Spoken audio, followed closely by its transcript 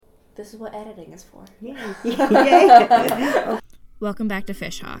This is what editing is for. Yay. Welcome back to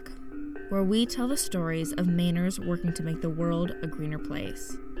Fishhawk, where we tell the stories of Mainers working to make the world a greener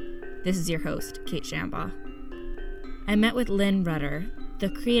place. This is your host, Kate Shambaugh. I met with Lynn Rudder,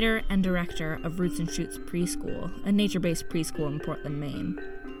 the creator and director of Roots and Shoots Preschool, a nature-based preschool in Portland, Maine.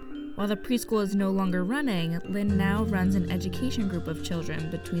 While the preschool is no longer running, Lynn now runs an education group of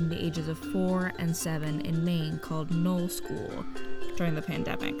children between the ages of 4 and 7 in Maine called Knoll School during the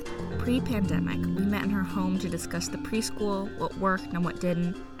pandemic. Pre-pandemic, we met in her home to discuss the preschool, what worked and what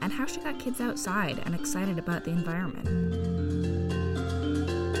didn't, and how she got kids outside and excited about the environment.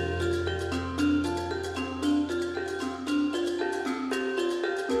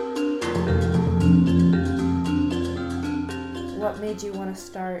 What made you want to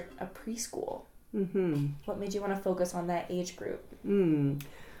start a preschool? Mm-hmm. What made you want to focus on that age group?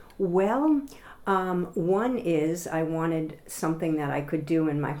 Well, one is I wanted something that I could do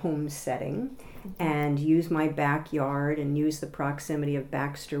in my home setting and use my backyard and use the proximity of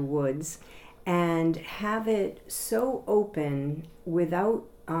Baxter Woods and have it so open without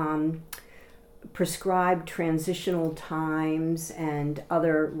prescribed transitional times and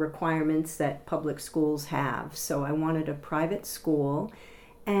other requirements that public schools have. So I wanted a private school,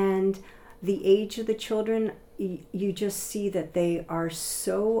 and the age of the children, you just see that they are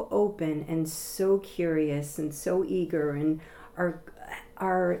so open and so curious and so eager, and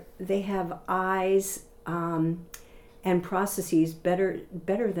they have eyes and processes better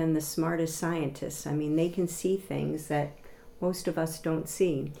than the smartest scientists. I mean, they can see things that most of us don't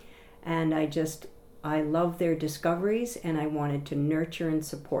see. And I love their discoveries, and I wanted to nurture and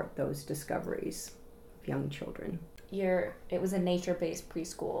support those discoveries of young children. It was a nature-based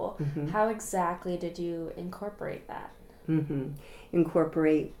preschool. Mm-hmm. How exactly did you incorporate that? Mm-hmm.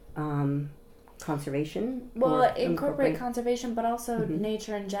 Incorporate conservation? Well, incorporate conservation, but also Mm-hmm.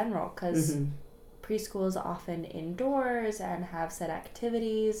 nature in general, because Mm-hmm. preschools often indoors and have set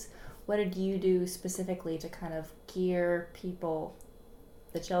activities. What did you do specifically to kind of gear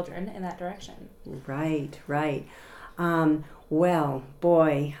the children in that direction? Right. Well,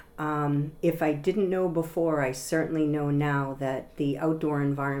 boy, if I didn't know before, I certainly know now that the outdoor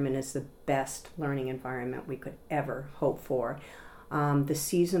environment is the best learning environment we could ever hope for. The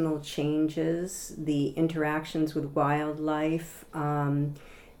seasonal changes, the interactions with wildlife,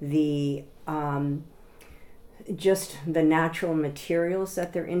 just the natural materials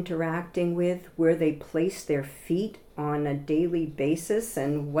that they're interacting with, where they place their feet on a daily basis,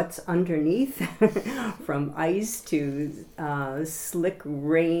 and what's underneath, from ice to slick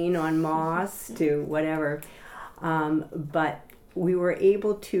rain on moss to whatever. But we were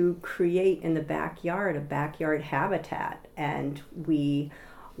able to create in the backyard a backyard habitat, and we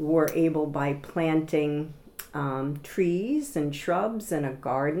were able, by planting trees and shrubs and a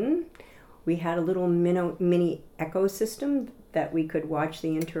garden, we had a little mini ecosystem that we could watch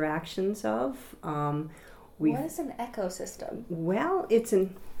the interactions of. What is an ecosystem? Well, it's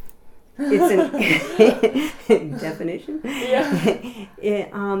an definition. Yeah.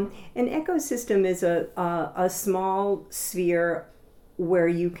 An ecosystem is a small sphere where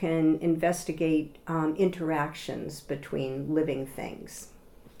you can investigate interactions between living things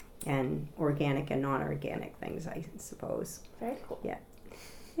and organic and non-organic things, I suppose. Very cool.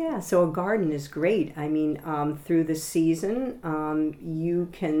 Yeah, so a garden is great. I mean, through the season, you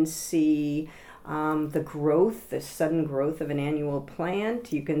can see the sudden growth of an annual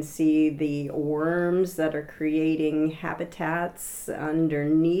plant. You can see the worms that are creating habitats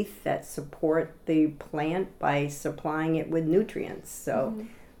underneath that support the plant by supplying it with nutrients. So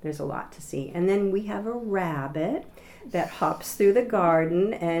there's a lot to see. And then we have a rabbit that hops through the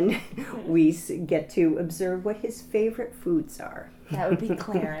garden, and we get to observe what his favorite foods are. That would be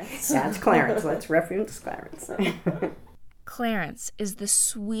Clarence. That's Clarence. Let's reference Clarence. Clarence is the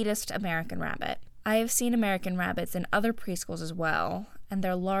sweetest American rabbit. I have seen American rabbits in other preschools as well, and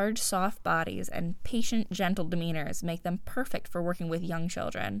their large, soft bodies and patient, gentle demeanors make them perfect for working with young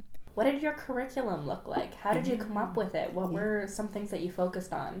children. What did your curriculum look like? How did you come up with it? What were some things that you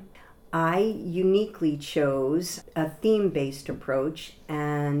focused on? I uniquely chose a theme-based approach,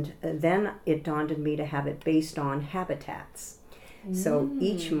 and then it dawned on me to have it based on habitats. So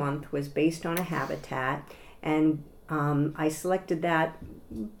each month was based on a habitat, and I selected that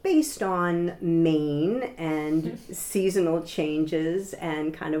based on Maine and seasonal changes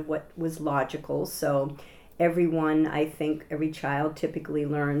and kind of what was logical. So every child typically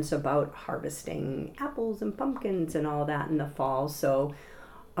learns about harvesting apples and pumpkins and all that in the fall. So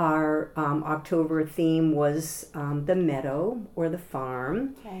Our October theme was the meadow or the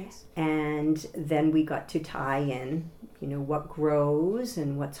farm. Nice. And then we got to tie in, what grows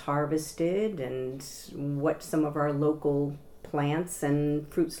and what's harvested and what some of our local plants and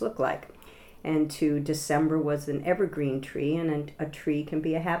fruits look like. And to December was an evergreen tree, and a tree can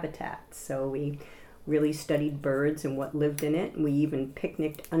be a habitat. So we really studied birds and what lived in it. We even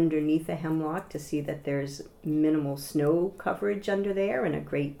picnicked underneath a hemlock to see that there's minimal snow coverage under there and a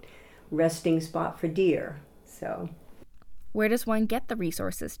great resting spot for deer. So, where does one get the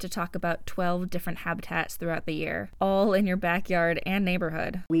resources to talk about 12 different habitats throughout the year, all in your backyard and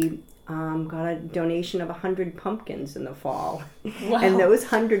neighborhood? We got a donation of 100 pumpkins in the fall. Wow. And those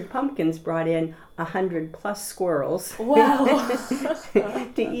 100 pumpkins brought in 100 plus squirrels. Wow.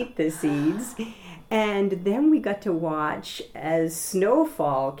 to eat the seeds. And then we got to watch as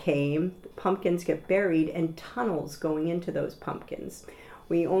snowfall came, the pumpkins get buried and tunnels going into those pumpkins.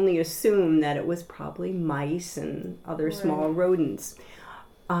 We only assumed that it was probably mice and other small rodents.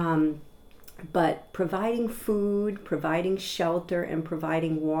 But providing food, providing shelter, and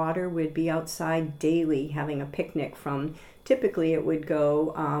providing water, we'd be outside daily having a picnic from, typically it would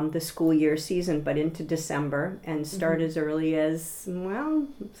go the school year season, but into December and start as early as,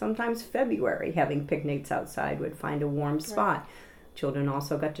 sometimes February, having picnics outside. Would find a warm spot. Children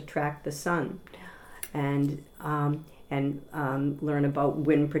also got to track the sun and learn about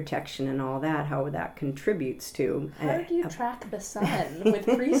wind protection and all that, how that contributes to. How do you track the sun with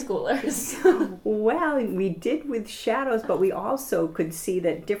preschoolers? Well, we did with shadows, but we also could see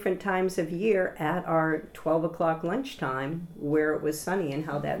that different times of year at our 12 o'clock lunchtime where it was sunny and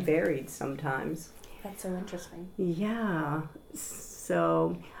how that varied sometimes. That's so interesting. Yeah.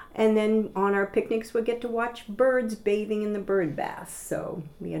 So, and then on our picnics we'd get to watch birds bathing in the bird baths. So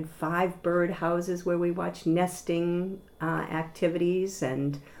we had 5 bird houses where we watched nesting activities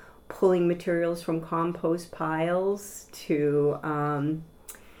and pulling materials from compost piles to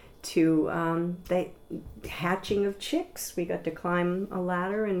the hatching of chicks. We got to climb a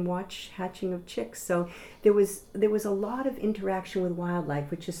ladder and watch hatching of chicks. So there was a lot of interaction with wildlife,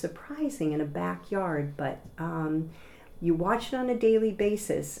 which is surprising in a backyard, but you watch it on a daily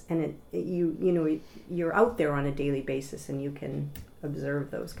basis, and you're out there on a daily basis, and you can observe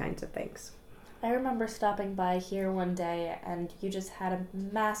those kinds of things. I remember stopping by here one day, and you just had a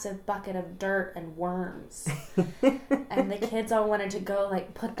massive bucket of dirt and worms. And the kids all wanted to go,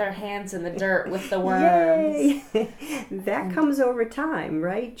 put their hands in the dirt with the worms. Yay! That comes over time,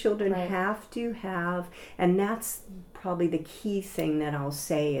 right? Children have to have, and that's probably the key thing that I'll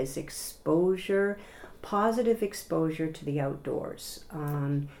say is exposure, positive exposure to the outdoors.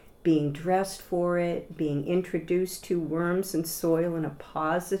 Being dressed for it, being introduced to worms and soil in a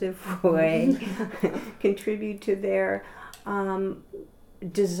positive way, contribute to their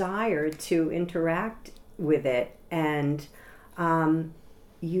desire to interact with it. And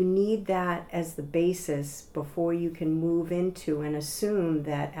you need that as the basis before you can move into and assume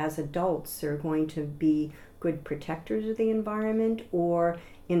that as adults they're going to be good protectors of the environment or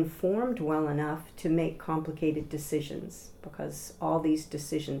informed well enough to make complicated decisions, because all these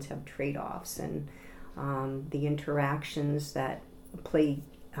decisions have trade-offs, and the interactions that play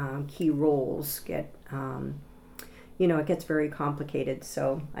key roles get, it gets very complicated.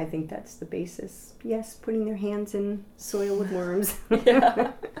 So I think that's the basis. Yes, putting their hands in soil with worms.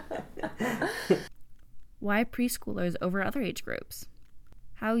 Why preschoolers over other age groups?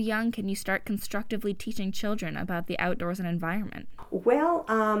 How young can you start constructively teaching children about the outdoors and environment? Well,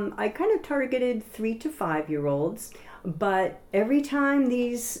 I kind of targeted 3 to 5-year-olds, but every time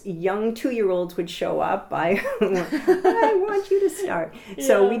these young 2-year-olds would show up, I want you to start. Yeah.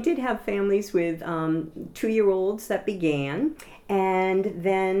 So we did have families with 2-year-olds that began, and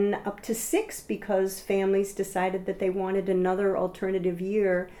then up to 6 because families decided that they wanted another alternative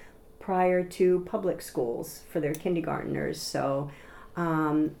year prior to public schools for their kindergartners. So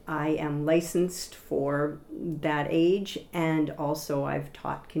I am licensed for that age, and also I've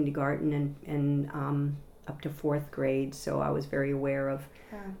taught kindergarten and up to 4th grade, so I was very aware of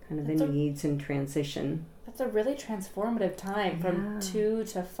kind of the needs and transition. That's a really transformative time from 2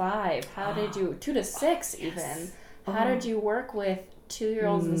 to 5. How did you, 2 to 6 even, how did you work with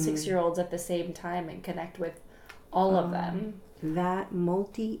 2-year-olds and 6-year-olds at the same time and connect with all of them? That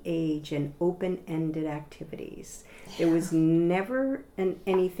multi-age and open-ended activities. There was never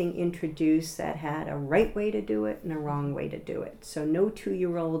anything introduced that had a right way to do it and a wrong way to do it. So no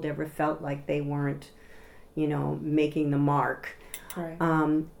 2-year-old ever felt like they weren't, making the mark. Right.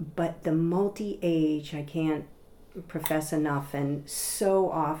 But the multi-age, I can't profess enough, and so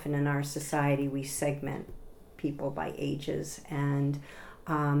often in our society we segment people by ages, and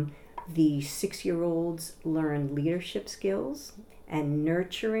The 6-year-olds learn leadership skills and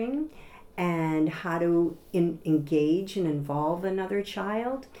nurturing and how to engage and involve another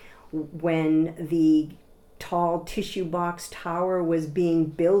child. When the tall tissue box tower was being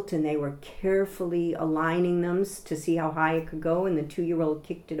built and they were carefully aligning them to see how high it could go, and the 2-year-old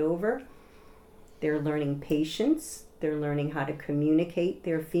kicked it over, they're learning patience. They're learning how to communicate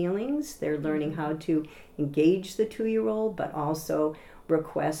their feelings. They're learning how to engage the 2-year-old, but also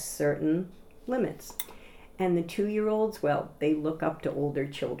request certain limits. And the 2-year-olds, well, they look up to older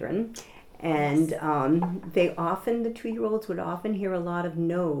children. And the 2-year-olds would often hear a lot of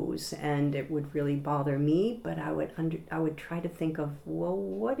no's, and it would really bother me. But I would try to think of, well,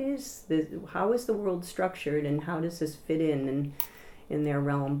 what is this? How is the world structured, and how does this fit in their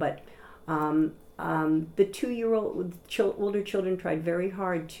realm? But the 2-year-old older children tried very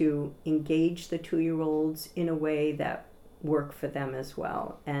hard to engage the 2-year-olds in a way that worked for them as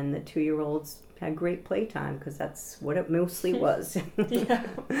well, and the 2-year-olds had great playtime because that's what it mostly was.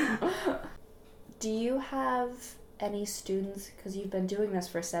 Do you have any students, because you've been doing this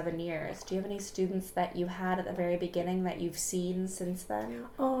for 7 years, do you have any students that you had at the very beginning that you've seen since then?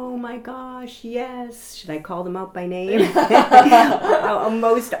 Oh my gosh, yes. Should I call them out by name?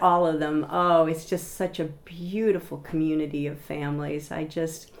 Most all of them. Oh, it's just such a beautiful community of families.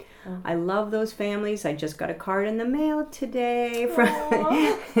 I love those families. I just got a card in the mail today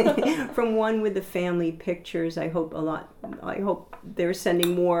from one with the family pictures. I hope they're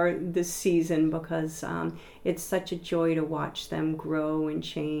sending more this season because it's such a joy to watch them grow and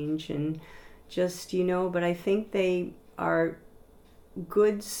change and just, but I think they are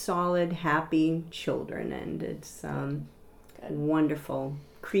good, solid, happy children, and it's wonderful.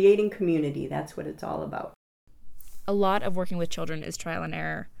 Creating community, that's what it's all about. A lot of working with children is trial and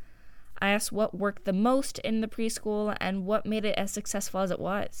error. I asked what worked the most in the preschool and what made it as successful as it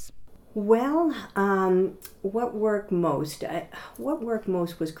was. Well, what worked most? What worked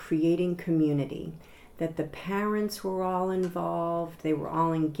most was creating community, that the parents were all involved, they were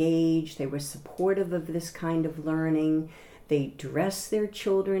all engaged, they were supportive of this kind of learning, they dressed their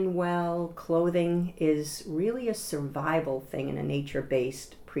children well. Clothing is really a survival thing in a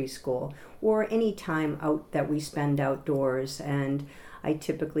nature-based preschool or any time out that we spend outdoors. And I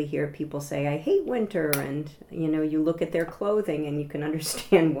typically hear people say, I hate winter, and you look at their clothing and you can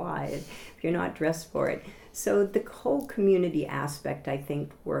understand why if you're not dressed for it. So the whole community aspect, I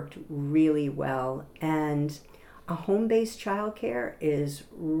think, worked really well. And a home-based childcare is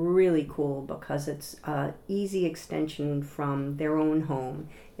really cool because it's an easy extension from their own home.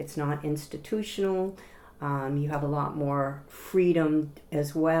 It's not institutional. You have a lot more freedom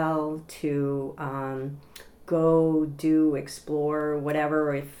as well to go, do, explore,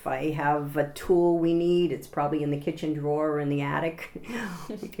 whatever. If I have a tool we need, it's probably in the kitchen drawer or in the attic.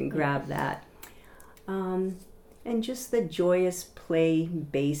 We can grab that. And just the joyous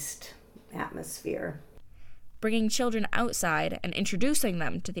play-based atmosphere. Bringing children outside and introducing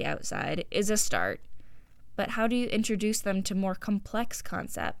them to the outside is a start. But how do you introduce them to more complex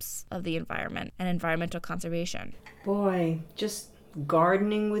concepts of the environment and environmental conservation? Boy, just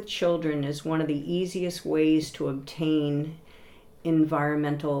gardening with children is one of the easiest ways to obtain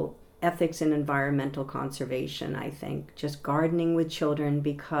environmental ethics and environmental conservation, I think. Just gardening with children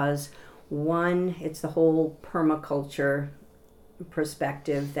because, one, it's the whole permaculture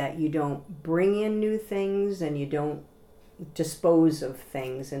perspective that you don't bring in new things and you don't dispose of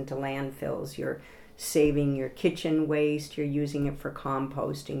things into landfills. You're saving your kitchen waste, you're using it for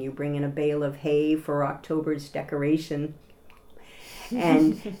composting. You bring in a bale of hay for October's decoration,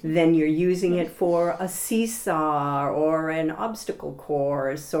 and then you're using it for a seesaw or an obstacle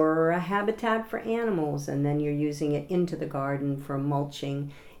course or a habitat for animals, and then you're using it into the garden for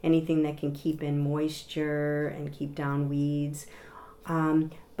mulching, anything that can keep in moisture and keep down weeds.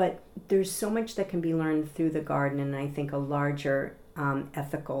 But there's so much that can be learned through the garden, and I think a larger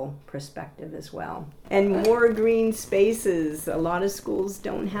ethical perspective as well. And more green spaces. A lot of schools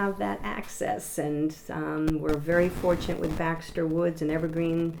don't have that access, and we're very fortunate with Baxter Woods and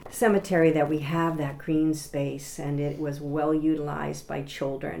Evergreen Cemetery that we have that green space, and it was well utilized by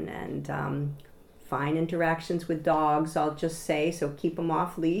children, and fine interactions with dogs, I'll just say, so keep them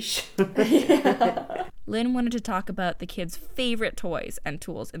off leash. Lynn wanted to talk about the kids' favorite toys and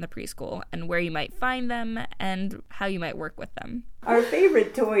tools in the preschool and where you might find them and how you might work with them. Our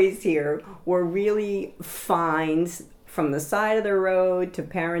favorite toys here were really finds from the side of the road to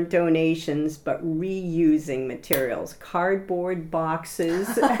parent donations, but reusing materials. Cardboard boxes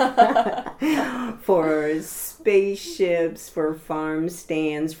for spaceships, for farm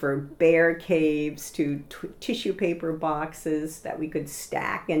stands, for bear caves, to tissue paper boxes that we could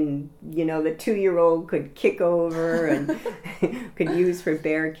stack and, the 2-year-old could kick over and could use for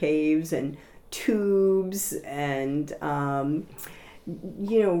bear caves, and tubes and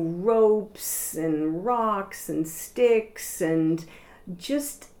ropes and rocks and sticks, and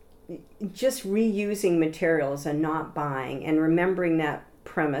just reusing materials and not buying, and remembering that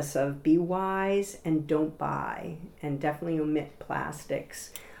premise of be wise and don't buy, and definitely omit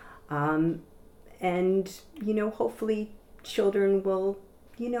plastics, and hopefully children will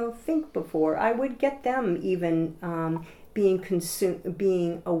think before. I would get them even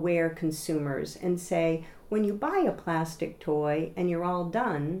being aware consumers and say, when you buy a plastic toy and you're all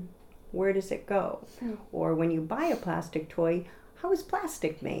done, where does it go? Or when you buy a plastic toy, how is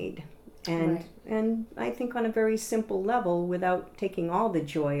plastic made? And I think on a very simple level, without taking all the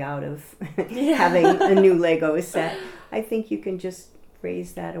joy out of having a new Lego set, I think you can just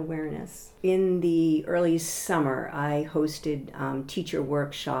raise that awareness. In the early summer, I hosted teacher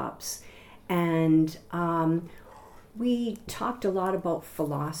workshops, and we talked a lot about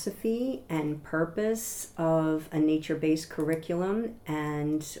philosophy and purpose of a nature-based curriculum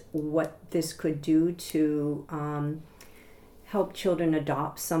and what this could do to help children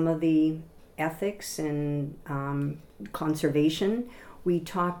adopt some of the ethics and conservation. We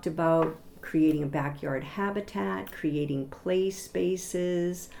talked about creating a backyard habitat, creating play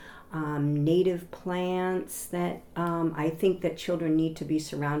spaces, native plants that I think that children need to be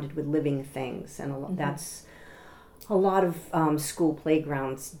surrounded with living things, and that's a lot of school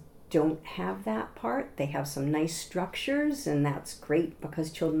playgrounds don't have that part. They have some nice structures, and that's great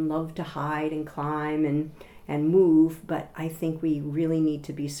because children love to hide and climb and move, but I think we really need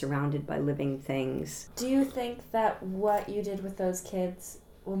to be surrounded by living things. Do you think that what you did with those kids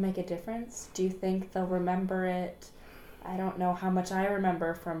will make a difference? Do you think they'll remember it? I don't know how much I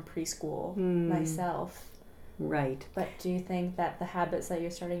remember from preschool myself. Right. But do you think that the habits that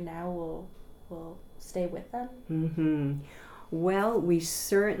you're starting now will stay with them? Mm-hmm. Well, we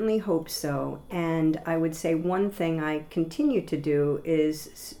certainly hope so. And I would say one thing I continue to do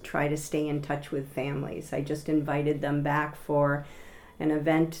is try to stay in touch with families. I just invited them back for an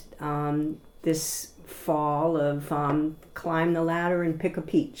event this fall of climb the ladder and pick a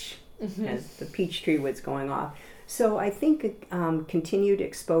peach, as the peach tree was going off. So I think continued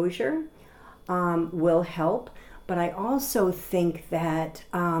exposure will help. But I also think that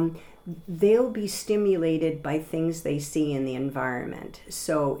they'll be stimulated by things they see in the environment.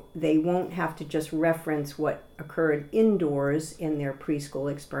 So they won't have to just reference what occurred indoors in their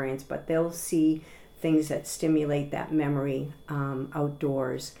preschool experience, but they'll see things that stimulate that memory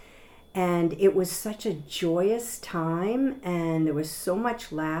outdoors. And it was such a joyous time, and there was so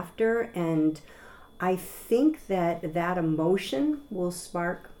much laughter, and I think that emotion will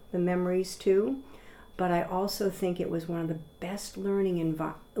spark the memories too. But I also think it was one of the best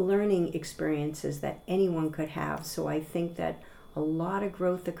learning experiences that anyone could have. So I think that a lot of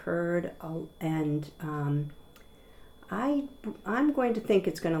growth occurred, and I'm going to think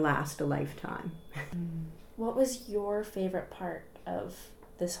it's going to last a lifetime. What was your favorite part of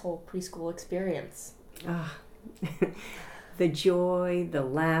this whole preschool experience? The joy, the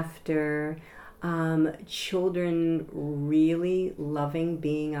laughter, children really loving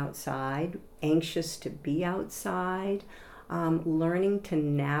being outside, anxious to be outside, learning to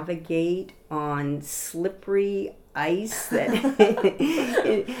navigate on slippery ice that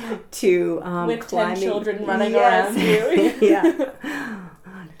to with climbing, 10 children running around you. Yeah.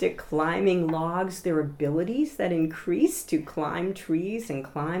 To climbing logs, their abilities that increase to climb trees and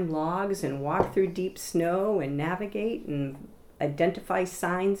climb logs and walk through deep snow and navigate and identify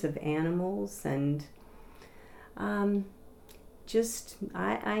signs of animals, and I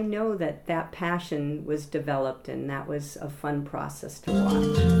know that passion was developed, and that was a fun process to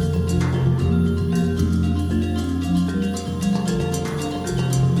watch.